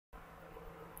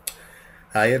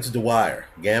Hi, it's Dwyer,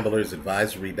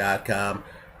 gamblersadvisory.com,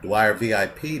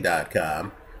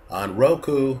 dwyervip.com, on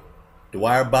Roku,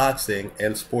 Dwyer Boxing,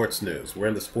 and Sports News. We're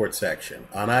in the sports section.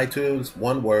 On iTunes,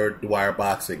 one word, Dwyer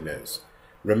Boxing News.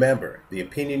 Remember, the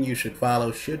opinion you should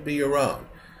follow should be your own.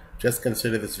 Just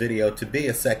consider this video to be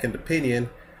a second opinion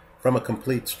from a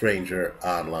complete stranger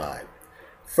online.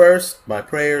 First, my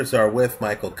prayers are with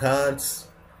Michael Cotto,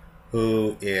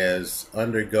 who is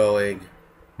undergoing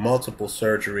multiple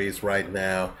surgeries right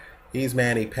now. He's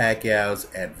Manny Pacquiao's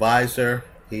advisor.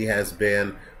 He has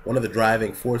been one of the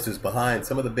driving forces behind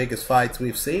some of the biggest fights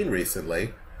we've seen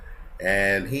recently.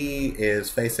 And he is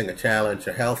facing a challenge,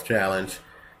 a health challenge,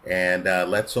 and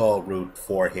let's all root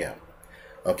for him.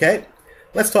 Okay,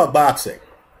 let's talk boxing.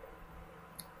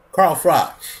 Carl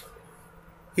Froch,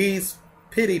 he's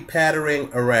pity-pattering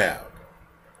around,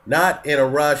 not in a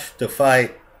rush to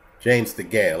fight James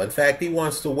DeGale. In fact, he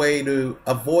wants a way to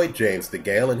avoid James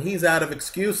DeGale, and he's out of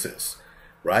excuses,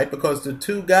 right? Because the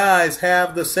two guys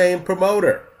have the same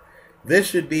promoter. This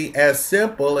should be as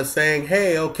simple as saying,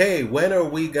 hey, okay, when are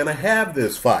we going to have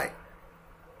this fight?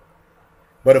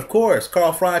 But of course,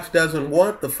 Carl Froch doesn't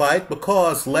want the fight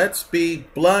because, let's be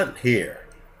blunt here,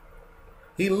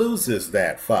 he loses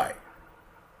that fight.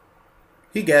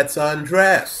 He gets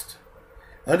undressed.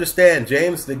 Understand,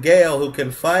 James DeGale, who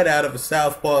can fight out of a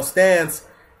southpaw stance,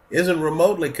 isn't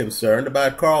remotely concerned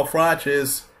about Carl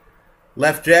Froch's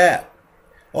left jab.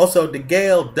 Also,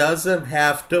 DeGale doesn't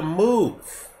have to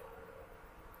move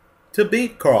to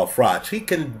beat Carl Froch. He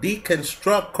can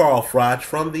deconstruct Carl Froch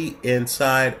from the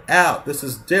inside out. This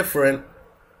is different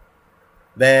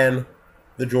than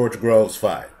the George Groves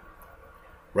fight,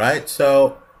 right?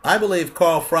 So I believe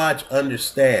Carl Froch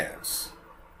understands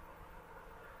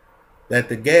that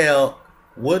DeGale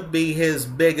would be his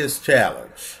biggest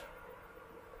challenge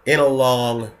in a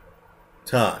long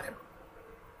time,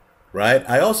 right?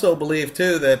 I also believe,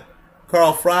 too, that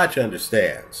Carl Froch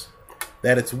understands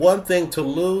that it's one thing to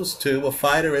lose to a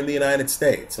fighter in the United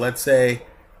States, let's say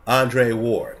Andre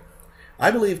Ward.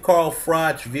 I believe Carl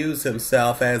Froch views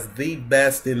himself as the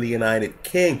best in the United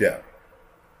Kingdom,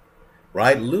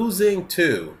 right? Losing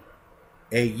to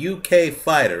a UK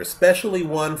fighter, especially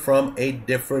one from a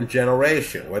different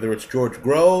generation, whether it's George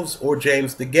Groves or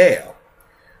James DeGale,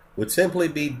 would simply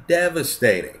be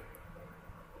devastating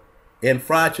in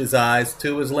Froch's eyes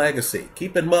to his legacy.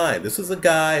 Keep in mind, this is a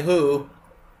guy who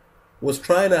was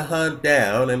trying to hunt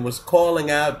down and was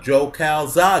calling out Joe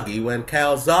Calzaghe when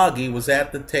Calzaghe was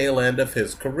at the tail end of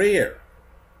his career.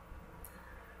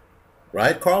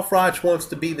 Right? Carl Froch wants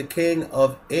to be the king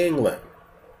of England.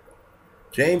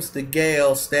 James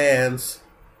DeGale stands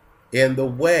in the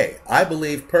way. I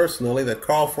believe personally that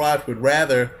Carl Froch would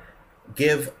rather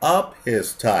give up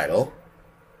his title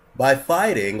by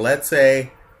fighting, let's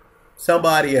say,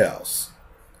 somebody else,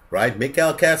 right?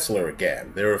 Miguel Cotto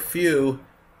again. There are a few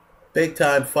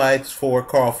big-time fights for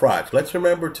Carl Froch. Let's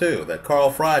remember, too, that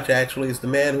Carl Froch actually is the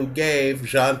man who gave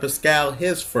Jean Pascal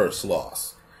his first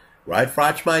loss, right?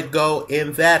 Froch might go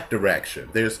in that direction.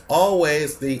 There's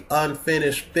always the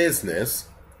unfinished business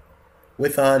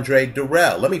with Andre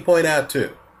Dirrell. Let me point out,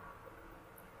 too,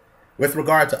 with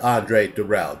regard to Andre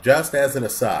Dirrell, just as an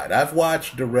aside, I've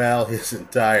watched Dirrell his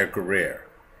entire career.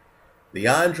 The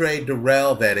Andre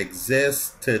Dirrell that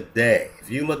exists today,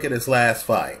 if you look at his last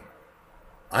fight,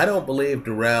 I don't believe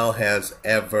Dirrell has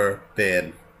ever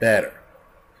been better.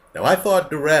 Now, I thought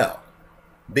Dirrell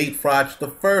beat Froch the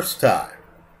first time.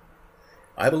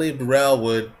 I believe Dirrell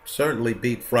would certainly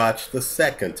beat Froch the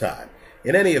second time.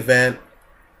 In any event,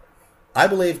 I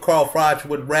believe Carl Froch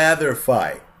would rather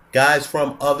fight guys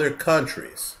from other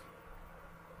countries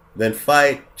than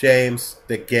fight James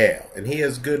DeGale. And he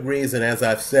has good reason, as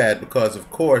I've said, because, of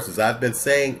course, as I've been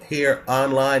saying here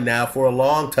online now for a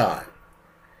long time,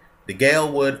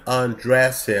 DeGale would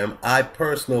undress him. I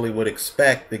personally would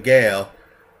expect DeGale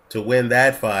to win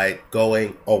that fight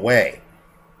going away.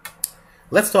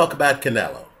 Let's talk about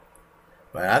Canelo.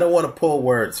 Right, I don't want to pull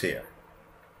words here.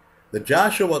 The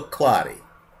Joshua Clottey,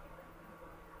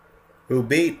 who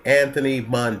beat Anthony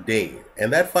Mundine,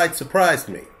 and that fight surprised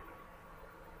me.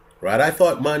 Right, I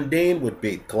thought Mundine would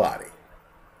beat Clottey,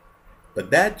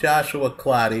 but that Joshua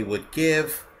Clottey would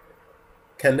give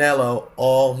Canelo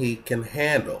all he can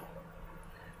handle.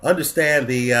 Understand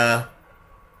the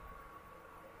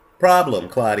problem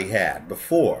Clottey had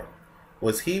before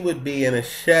was he would be in a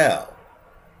shell,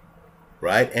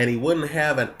 right? And he wouldn't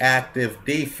have an active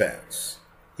defense.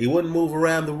 He wouldn't move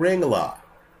around the ring a lot.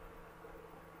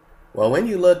 Well, when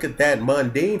you look at that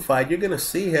Mundine fight, you're going to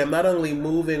see him not only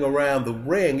moving around the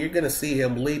ring, you're going to see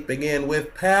him leaping in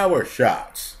with power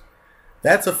shots.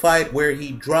 That's a fight where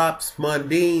he drops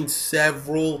Mundine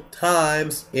several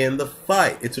times in the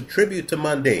fight. It's a tribute to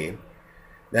Mundine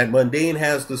that Mundine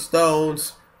has the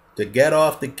stones to get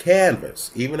off the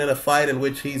canvas, even in a fight in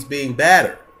which he's being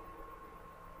battered.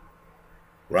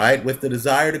 Right? With the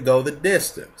desire to go the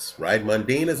distance. Right?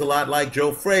 Mundine is a lot like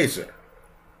Joe Frazier.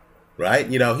 Right?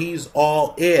 You know, he's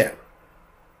all in.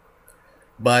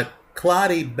 But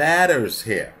Clottey batters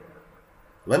him.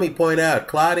 Let me point out,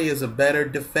 Clottey is a better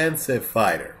defensive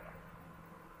fighter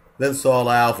than Saul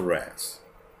Alvarez.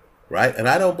 Right? And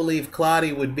I don't believe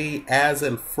Clottey would be as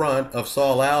in front of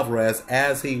Saul Alvarez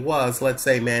as he was, let's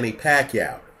say, Manny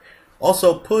Pacquiao.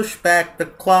 Also, push back the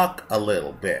clock a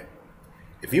little bit.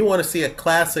 If you want to see a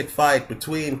classic fight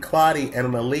between Clottey and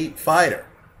an elite fighter,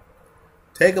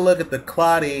 take a look at the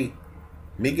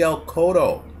Clottey-Miguel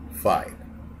Cotto fight.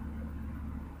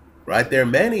 Right? There are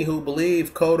many who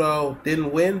believe Cotto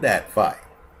didn't win that fight.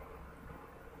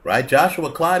 Right?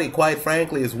 Joshua Clottey, quite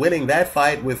frankly, is winning that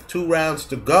fight with 2 rounds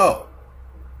to go.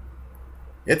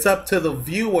 It's up to the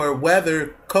viewer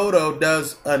whether Cotto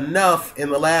does enough in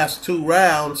the last 2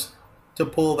 rounds to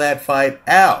pull that fight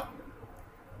out.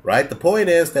 Right? The point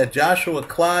is that Joshua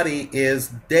Clottey is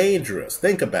dangerous.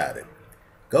 Think about it.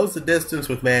 Goes the distance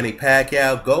with Manny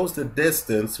Pacquiao, goes the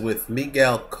distance with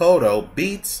Miguel Cotto,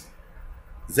 beats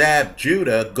Zab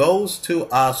Judah, goes to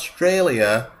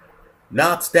Australia,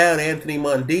 knocks down Anthony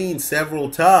Mundine several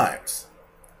times.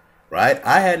 Right?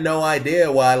 I had no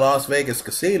idea why Las Vegas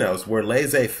casinos were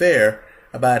laissez-faire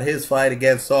about his fight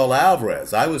against Saul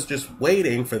Alvarez. I was just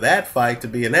waiting for that fight to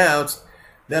be announced.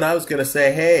 Then I was going to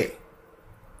say, hey,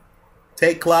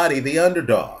 take Clottey, the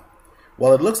underdog.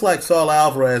 Well, it looks like Saul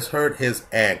Alvarez hurt his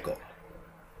ankle.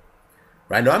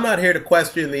 Right? Now, I'm not here to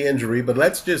question the injury, but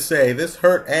let's just say this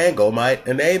hurt ankle might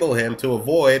enable him to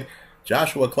avoid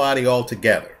Joshua Clottey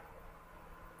altogether.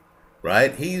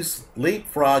 Right? He's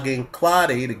leapfrogging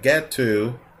Clottey to get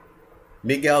to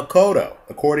Miguel Cotto,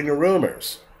 according to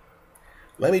rumors.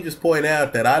 Let me just point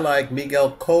out that I like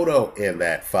Miguel Cotto in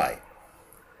that fight.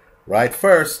 Right?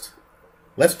 First,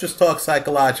 let's just talk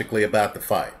psychologically about the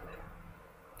fight.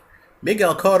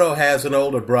 Miguel Cotto has an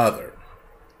older brother,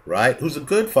 right, who's a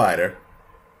good fighter,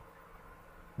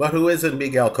 but who isn't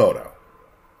Miguel Cotto.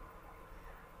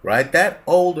 Right? That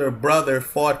older brother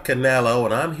fought Canelo,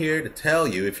 and I'm here to tell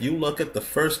you, if you look at the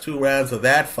first 2 rounds of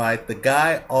that fight, the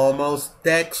guy almost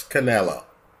decks Canelo.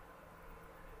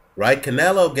 Right?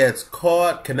 Canelo gets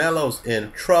caught. Canelo's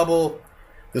in trouble.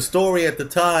 The story at the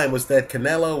time was that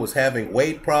Canelo was having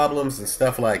weight problems and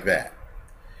stuff like that.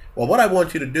 Well, what I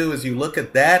want you to do is you look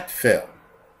at that film.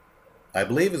 I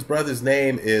believe his brother's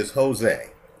name is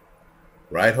Jose.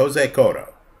 Right? Jose Cotto.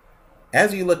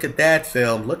 As you look at that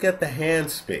film, look at the hand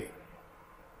speed.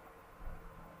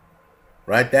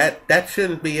 Right? That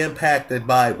shouldn't be impacted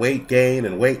by weight gain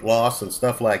and weight loss and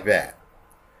stuff like that.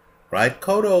 Right?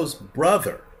 Cotto's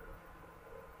brother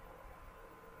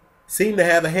seemed to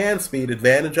have a hand speed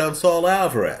advantage on Saul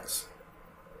Alvarez.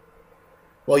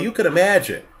 Well, you could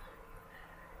imagine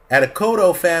at a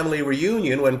Cotto family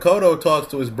reunion, when Cotto talks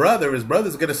to his brother's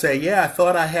going to say, yeah, I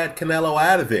thought I had Canelo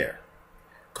out of there.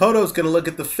 Cotto's going to look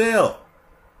at the film.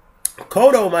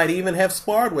 Cotto might even have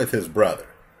sparred with his brother.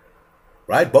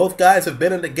 Right? Both guys have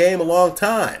been in the game a long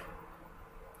time.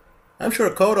 I'm sure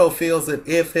Cotto feels that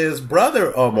if his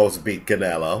brother almost beat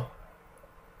Canelo,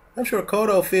 I'm sure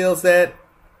Cotto feels that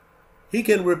he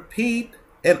can repeat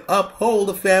and uphold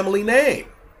the family name.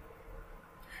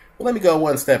 Well, let me go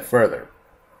one step further.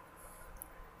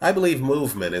 I believe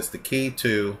movement is the key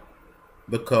to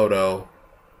the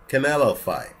Cotto-Canelo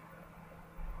fight.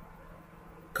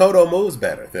 Cotto moves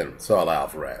better than Saul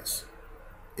Alvarez.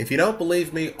 If you don't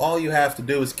believe me, all you have to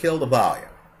do is kill the volume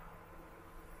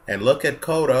and look at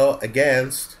Cotto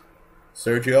against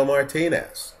Sergio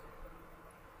Martinez.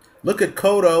 Look at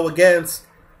Cotto against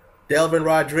Delvin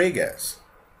Rodriguez.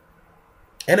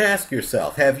 And ask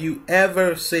yourself, have you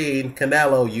ever seen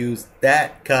Canelo use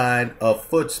that kind of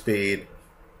foot speed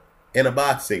in a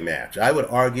boxing match? I would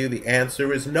argue the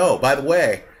answer is no. By the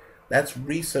way, that's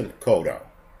recent Cotto.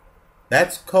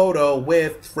 That's Cotto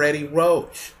with Freddie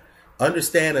Roach.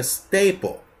 Understand, a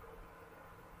staple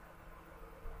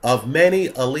of many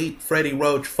elite Freddie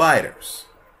Roach fighters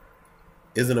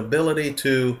is an ability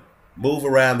to move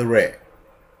around the ring.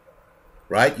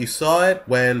 Right? You saw it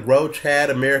when Roach had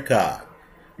Amir Khan.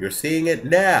 You're seeing it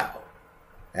now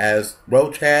as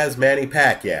Roach has Manny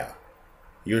Pacquiao.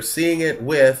 You're seeing it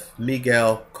with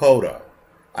Miguel Cotto.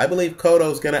 I believe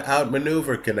Cotto's going to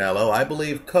outmaneuver Canelo. I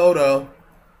believe Cotto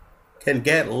can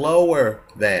get lower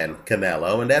than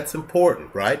Canelo, and that's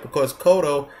important, right? Because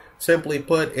Cotto, simply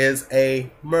put, is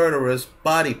a murderous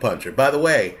body puncher. By the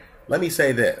way, let me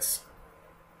say this.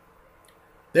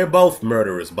 They're both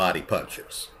murderous body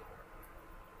punchers.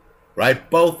 Right?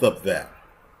 Both of them.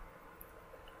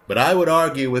 But I would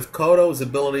argue with Cotto's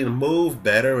ability to move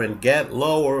better and get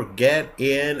lower, get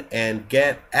in, and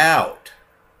get out.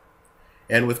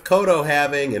 And with Cotto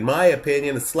having, in my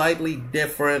opinion, a slightly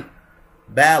different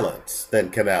balance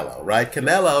than Canelo, right?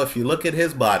 Canelo, if you look at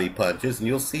his body punches, and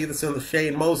you'll see this in the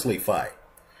Shane Mosley fight,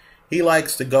 he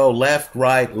likes to go left,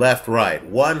 right,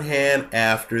 one hand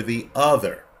after the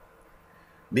other.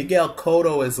 Miguel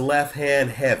Cotto is left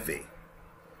hand heavy,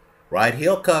 right?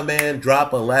 He'll come in,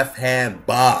 drop a left hand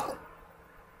bomb,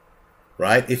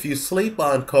 right? If you sleep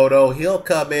on Cotto, he'll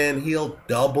come in, he'll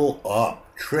double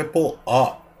up, triple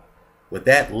up with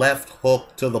that left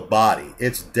hook to the body.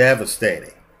 It's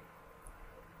devastating.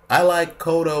 I like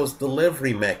Cotto's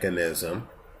delivery mechanism.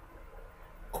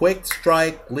 Quick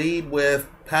strike, lead with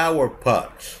power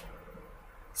punch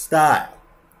style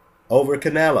over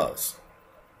Canelo's.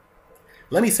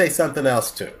 Let me say something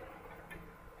else too.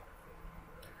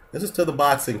 This is to the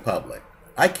boxing public.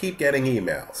 I keep getting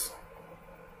emails,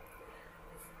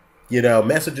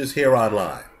 messages here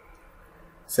online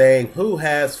saying, who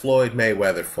has Floyd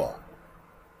Mayweather fought?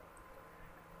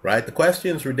 Right? The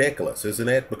question's ridiculous, isn't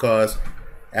it? Because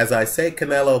as I say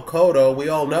Canelo Cotto, we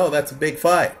all know that's a big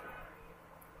fight.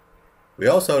 We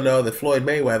also know that Floyd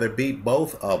Mayweather beat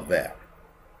both of them.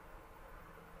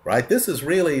 Right? This is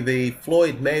really the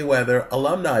Floyd Mayweather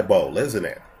Alumni Bowl, isn't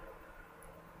it?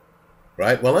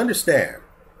 Right? Well, understand.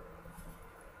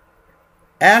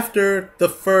 After the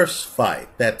first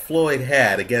fight that Floyd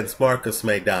had against Marcus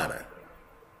Maidana,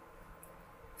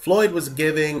 Floyd was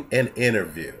giving an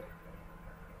interview.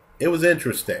 It was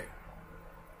interesting.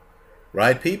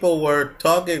 Right? People were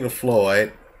talking to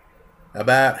Floyd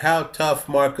about how tough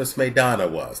Marcus Maidana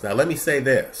was. Now, let me say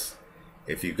this.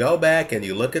 If you go back and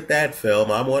you look at that film,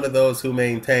 I'm one of those who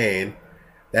maintain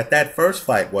that that first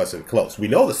fight wasn't close. We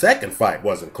know the second fight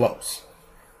wasn't close.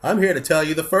 I'm here to tell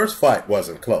you the first fight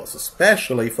wasn't close,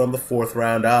 especially from the fourth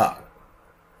round on.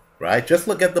 Right? Just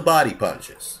look at the body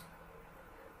punches.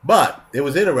 But it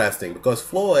was interesting because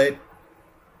Floyd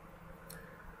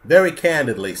very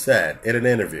candidly said in an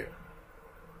interview,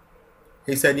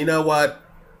 he said, you know what?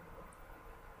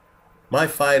 My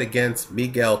fight against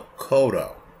Miguel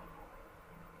Cotto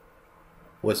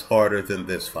was harder than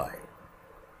this fight.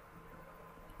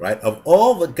 Right? Of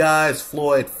all the guys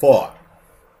Floyd fought,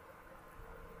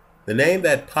 the name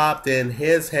that popped in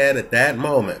his head at that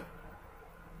moment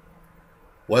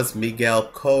was Miguel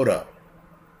Cotto.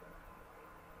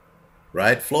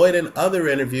 Right? Floyd in other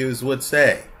interviews would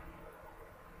say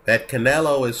that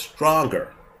Canelo is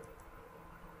stronger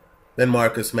than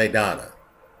Marcus Maidana.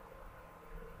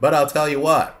 But I'll tell you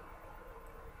what,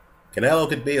 Canelo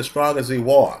could be as strong as he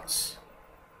wants.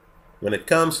 When it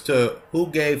comes to who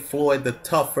gave Floyd the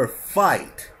tougher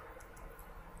fight,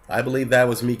 I believe that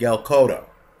was Miguel Cotto.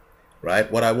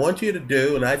 Right? What I want you to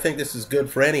do, and I think this is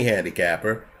good for any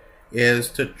handicapper, is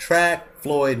to track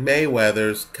Floyd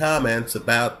Mayweather's comments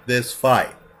about this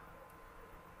fight.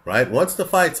 Right? Once the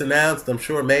fight's announced, I'm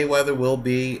sure Mayweather will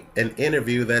be an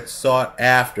interview that's sought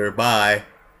after by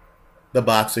the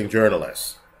boxing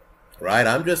journalists. Right?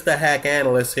 I'm just a hack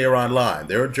analyst here online.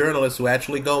 There are journalists who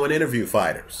actually go and interview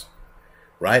fighters.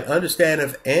 Right? Understand,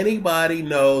 if anybody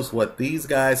knows what these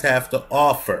guys have to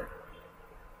offer,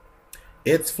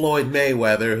 it's Floyd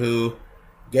Mayweather, who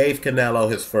gave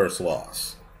Canelo his first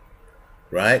loss.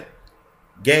 Right?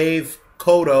 Gave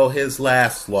Cotto his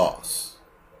last loss.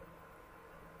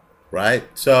 Right?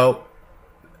 So,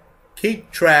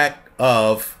 keep track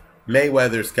of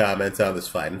Mayweather's comments on this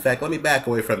fight. In fact, let me back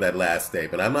away from that last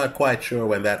statement. I'm not quite sure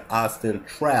when that Austin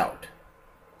Trout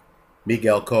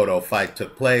Miguel Cotto fight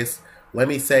took place. Let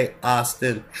me say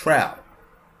Austin Trout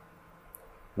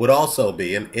would also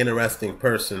be an interesting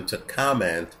person to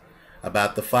comment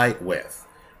about the fight with.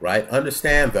 Right?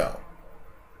 Understand, though,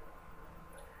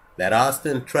 that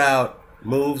Austin Trout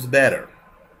moves better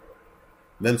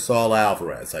than Saul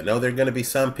Alvarez. I know there are going to be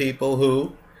some people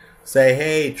who say,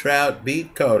 hey, Trout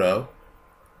beat Cotto.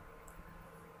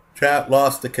 Trout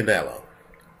lost to Canelo.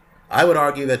 I would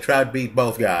argue that Trout beat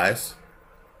both guys.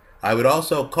 I would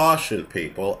also caution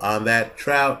people on that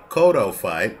Trout-Cotto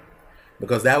fight,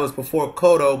 because that was before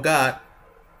Cotto got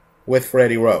with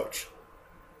Freddie Roach.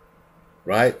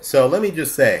 Right? So let me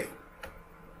just say,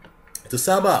 to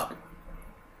sum up,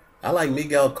 I like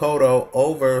Miguel Cotto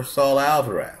over Saul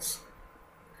Alvarez.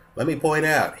 Let me point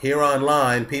out, here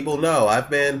online, people know I've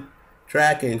been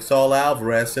tracking Saul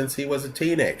Alvarez since he was a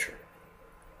teenager.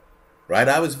 Right?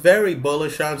 I was very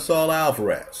bullish on Saul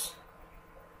Alvarez.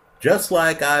 Just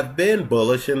like I've been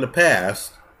bullish in the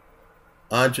past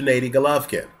on Gennady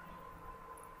Golovkin.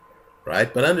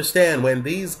 Right? But understand, when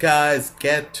these guys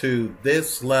get to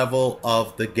this level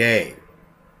of the game,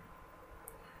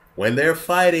 when they're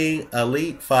fighting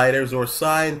elite fighters or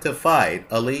signed to fight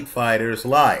elite fighters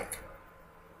like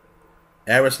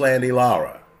Erislandy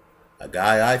Lara, a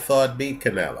guy I thought beat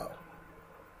Canelo,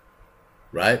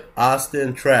 right?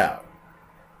 Austin Trout,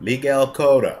 Miguel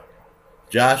Cotto,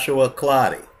 Joshua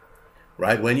Clottey,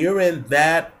 right? When you're in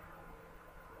that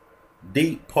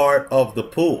deep part of the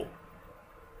pool,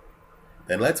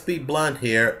 then let's be blunt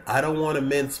here. I don't want to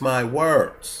mince my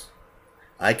words.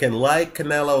 I can like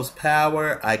Canelo's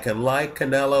power. I can like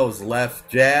Canelo's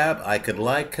left jab. I can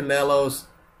like Canelo's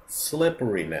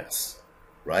slipperiness.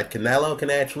 Right? Canelo can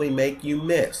actually make you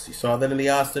miss. You saw that in the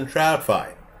Austin Trout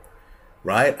fight.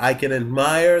 Right? I can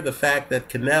admire the fact that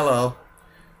Canelo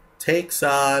takes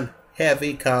on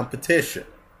heavy competition.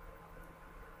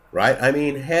 Right? I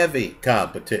mean heavy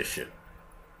competition.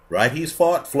 Right? He's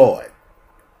fought Floyd.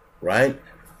 Right?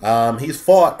 He's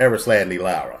fought Erislandy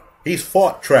Lara. He's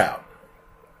fought Trout.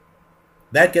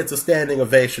 That gets a standing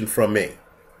ovation from me.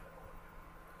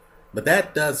 But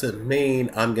that doesn't mean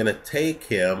I'm going to take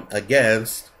him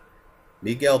against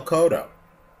Miguel Cotto.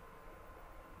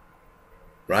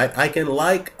 Right? I can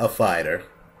like a fighter.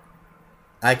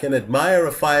 I can admire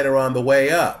a fighter on the way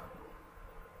up.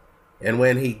 And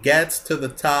when he gets to the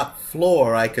top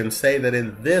floor, I can say that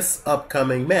in this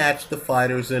upcoming match, the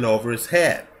fighter's in over his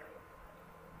head.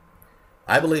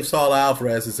 I believe Saul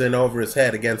Alvarez is in over his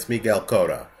head against Miguel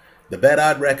Cotto. The bet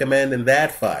I'd recommend in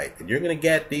that fight, and you're going to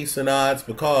get decent odds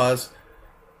because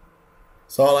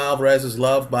Saul Alvarez is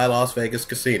loved by Las Vegas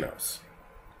casinos.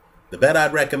 The bet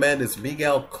I'd recommend is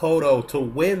Miguel Cotto to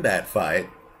win that fight,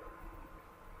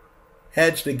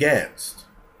 hedged against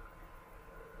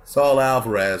Saul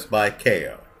Alvarez by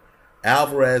KO.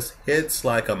 Alvarez hits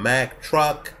like a Mack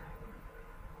truck.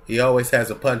 He always has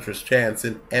a puncher's chance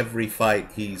in every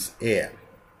fight he's in.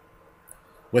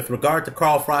 With regard to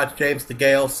Carl Froch, James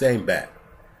DeGale, same bet.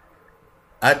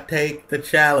 I'd take the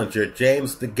challenger,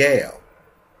 James DeGale,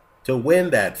 to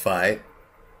win that fight.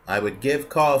 I would give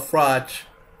Carl Froch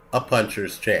a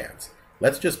puncher's chance.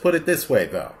 Let's just put it this way,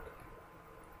 though.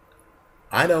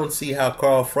 I don't see how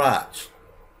Carl Froch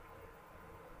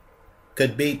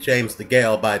could beat James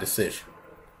DeGale by decision.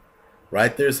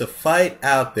 Right? There's a fight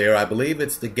out there. I believe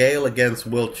it's DeGale against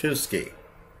Wilczewski.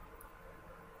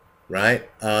 Right?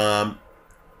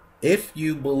 If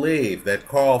you believe that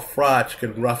Carl Froch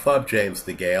can rough up James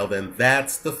DeGale, then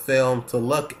that's the film to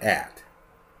look at.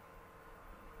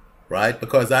 Right?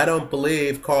 Because I don't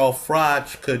believe Carl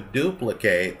Froch could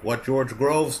duplicate what George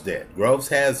Groves did. Groves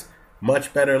has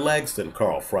much better legs than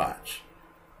Carl Froch.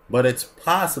 But it's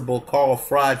possible Carl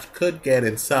Froch could get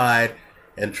inside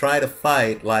and try to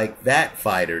fight like that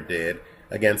fighter did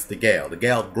against DeGale.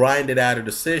 DeGale grinded out a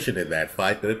decision in that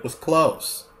fight, but it was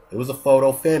close. It was a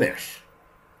photo finish.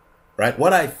 Right?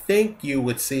 What I think you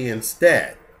would see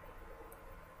instead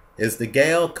is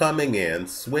DeGale coming in,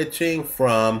 switching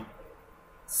from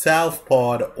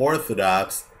southpaw to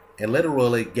orthodox, and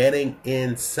literally getting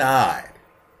inside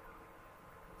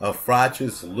of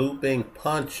Froch's looping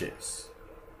punches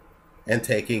and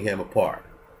taking him apart.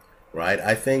 Right?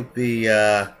 I think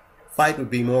the fight would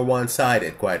be more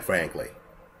one-sided, quite frankly,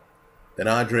 than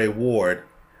Andre Ward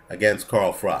against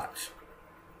Carl Froch.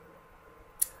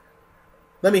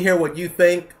 Let me hear what you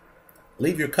think.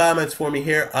 Leave your comments for me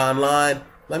here online.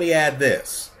 Let me add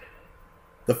this.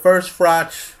 The first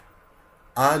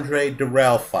Froch-Andre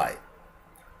Dirrell fight.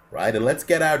 Right? And let's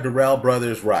get our Dirrell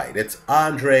brothers right. It's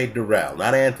Andre Dirrell,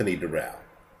 not Anthony Dirrell.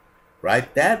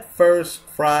 Right? That first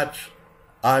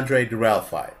Froch-Andre Dirrell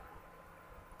fight.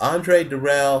 Andre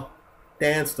Dirrell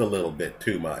danced a little bit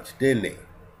too much, didn't he?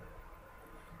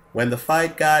 When the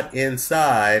fight got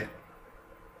inside,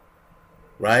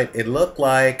 right, it looked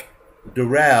like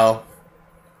Dirrell,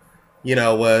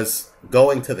 was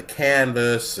going to the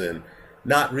canvas and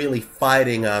not really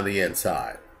fighting on the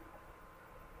inside.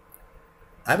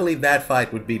 I believe that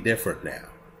fight would be different now.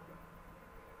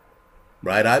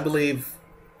 Right? I believe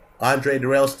Andre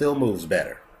Dirrell still moves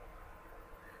better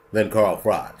than Carl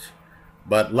Froch.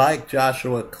 But like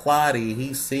Joshua Clottey,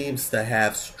 he seems to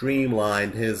have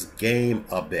streamlined his game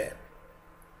a bit.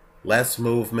 Less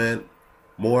movement,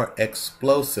 more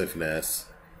explosiveness.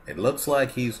 It looks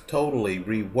like he's totally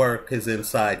reworked his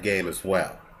inside game as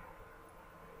well.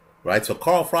 Right? So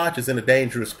Carl Froch is in a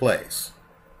dangerous place.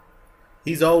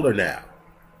 He's older now.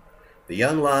 The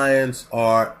young lions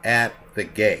are at the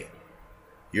gate.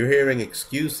 You're hearing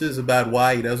excuses about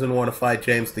why he doesn't want to fight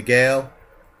James DeGale.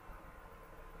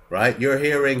 Right? You're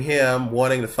hearing him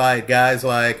wanting to fight guys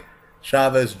like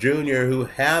Chavez Jr. who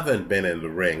haven't been in the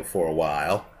ring for a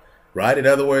while, right? In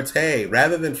other words, hey,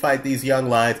 rather than fight these young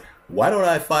lions, why don't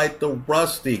I fight the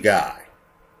rusty guy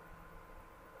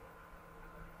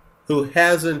who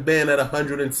hasn't been at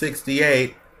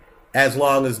 168 as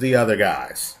long as the other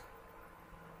guys,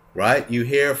 right? You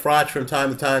hear Froch from time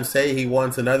to time say he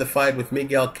wants another fight with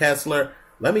Miguel Kessler.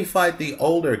 Let me fight the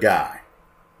older guy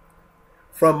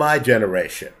from my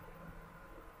generation,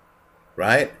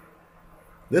 right?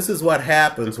 This is what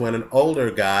happens when an older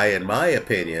guy, in my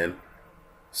opinion,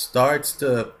 starts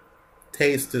to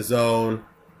taste his own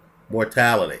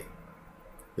mortality.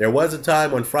 There was a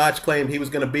time when Froch claimed he was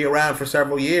going to be around for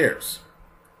several years.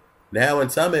 Now in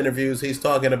some interviews he's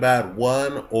talking about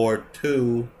 1 or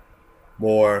 2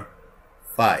 more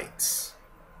fights.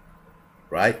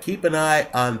 Right? Keep an eye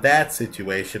on that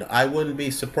situation. I wouldn't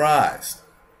be surprised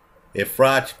if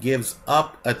Froch gives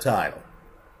up a title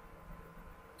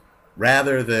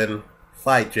rather than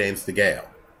fight James DeGale.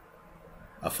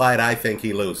 A fight I think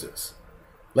he loses.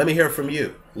 Let me hear from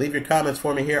you. Leave your comments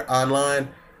for me here online.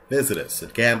 Visit us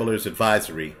at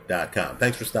gamblersadvisory.com.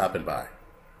 Thanks for stopping by.